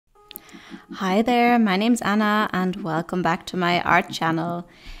Hi there, my name's Anna and welcome back to my art channel.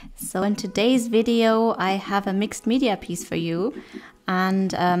 So in today's video I have a mixed media piece for you,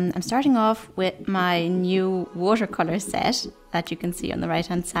 and I'm starting off with my new watercolor set that you can see on the right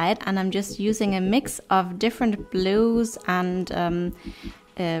hand side, and I'm just using a mix of different blues and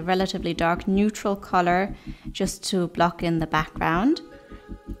a relatively dark neutral color just to block in the background,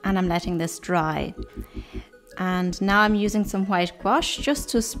 and I'm letting this dry. And now I'm using some white gouache just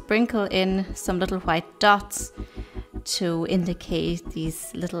to sprinkle in some little white dots to indicate these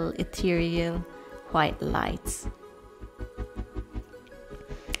little ethereal white lights.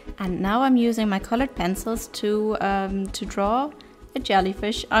 And now I'm using my colored pencils to draw a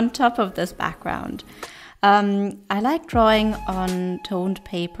jellyfish on top of this background. I like drawing on toned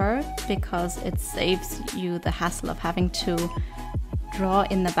paper because it saves you the hassle of having to draw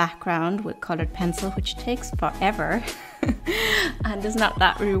in the background with colored pencil, which takes forever and is not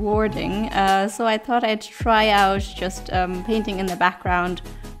that rewarding. So I thought I'd try out just painting in the background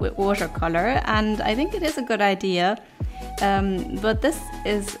with watercolor, and I think it is a good idea. But this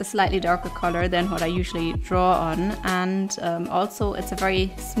is a slightly darker color than what I usually draw on, and also it's a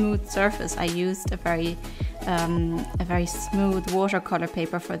very smooth surface. I used a very smooth watercolor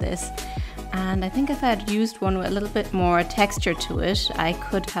paper for this. And I think if I had used one with a little bit more texture to it, I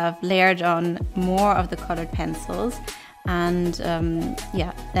could have layered on more of the colored pencils, and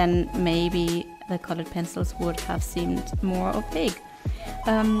yeah, then maybe the colored pencils would have seemed more opaque.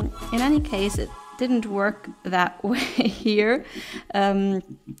 In any case, it didn't work that way here.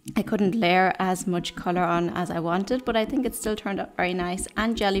 I couldn't layer as much color on as I wanted, but I think it still turned out very nice.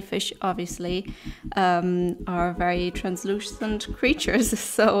 And jellyfish obviously are very translucent creatures,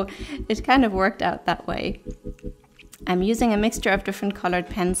 so it kind of worked out that way. I'm using a mixture of different colored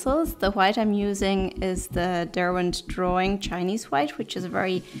pencils. The white I'm using is the Derwent drawing Chinese white, which is a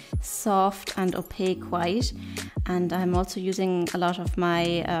very soft and opaque white. And I'm also using a lot of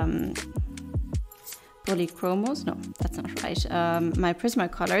my polychromos, no, that's not right, my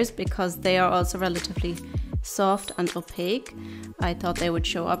prismacolors, because they are also relatively soft and opaque. I thought they would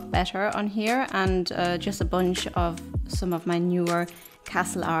show up better on here, and just a bunch of some of my newer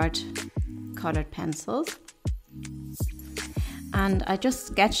Castell art colored pencils. And I just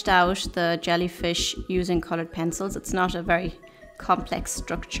sketched out the jellyfish using colored pencils. It's not a very complex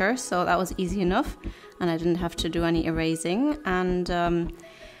structure, so that was easy enough, and I didn't have to do any erasing. And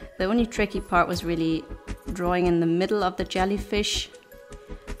the only tricky part was really drawing in the middle of the jellyfish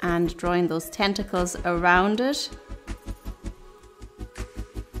and drawing those tentacles around it.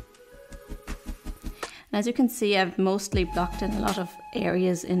 And as you can see, I've mostly blocked in a lot of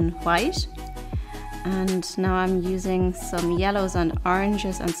areas in white. And now I'm using some yellows and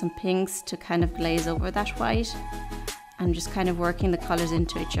oranges and some pinks to kind of glaze over that white. I'm just kind of working the colors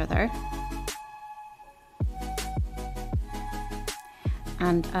into each other.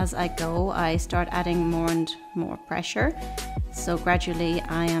 And as I go, I start adding more and more pressure. So gradually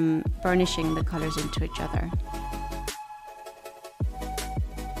I am burnishing the colors into each other.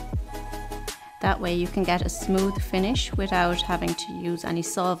 That way you can get a smooth finish without having to use any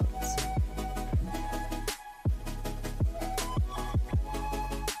solvents.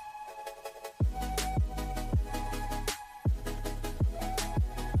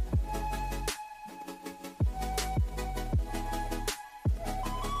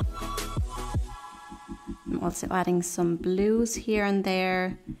 I'm also adding some blues here and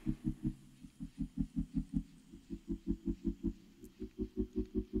there.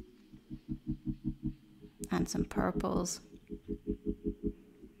 And some purples.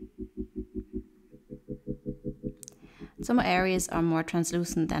 Some areas are more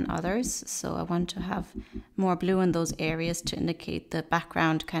translucent than others, so I want to have more blue in those areas to indicate the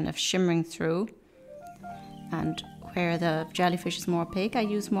background kind of shimmering through. And where the jellyfish is more opaque, I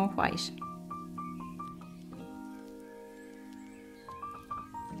use more white.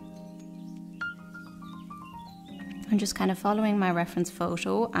 I'm just kind of following my reference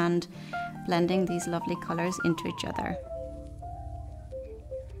photo and blending these lovely colors into each other.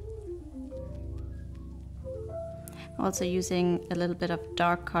 Also using a little bit of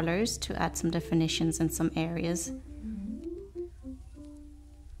dark colors to add some definitions in some areas.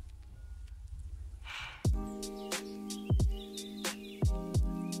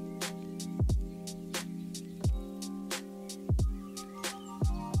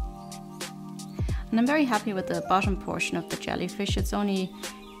 And I'm very happy with the bottom portion of the jellyfish. It's only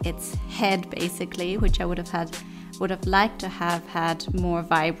its head basically, which I would have liked to have had more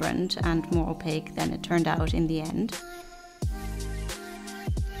vibrant and more opaque than it turned out in the end.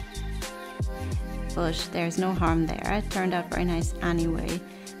 But there's no harm there. It turned out very nice anyway.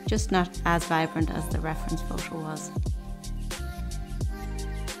 just not as vibrant as the reference photo was.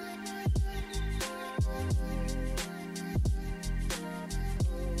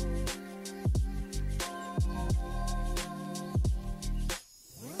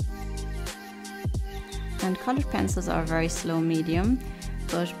 And coloured pencils are a very slow medium,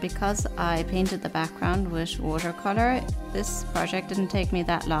 but because I painted the background with watercolour, this project didn't take me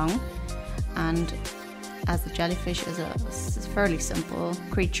that long. And as the jellyfish is a fairly simple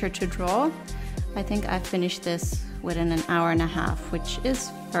creature to draw, I think I finished this within an hour and a half, which is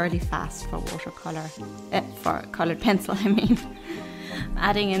fairly fast for watercolour, for coloured pencil I mean.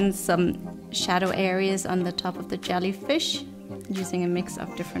 Adding in some shadow areas on the top of the jellyfish, using a mix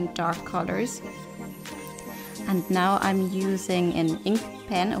of different dark colours. And now I'm using an ink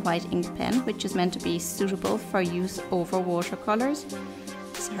pen, a white ink pen, which is meant to be suitable for use over watercolours.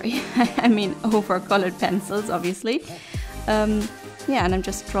 Sorry, I mean over coloured pencils, obviously. Yeah, and I'm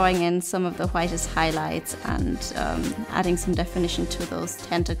just drawing in some of the whitest highlights and adding some definition to those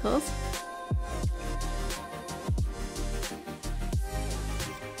tentacles.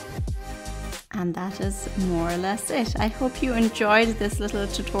 And that is more or less it. I hope you enjoyed this little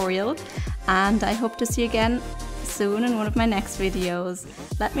tutorial, and I hope to see you again soon in one of my next videos.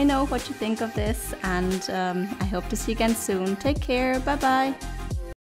 Let me know what you think of this, and I hope to see you again soon. Take care, bye bye.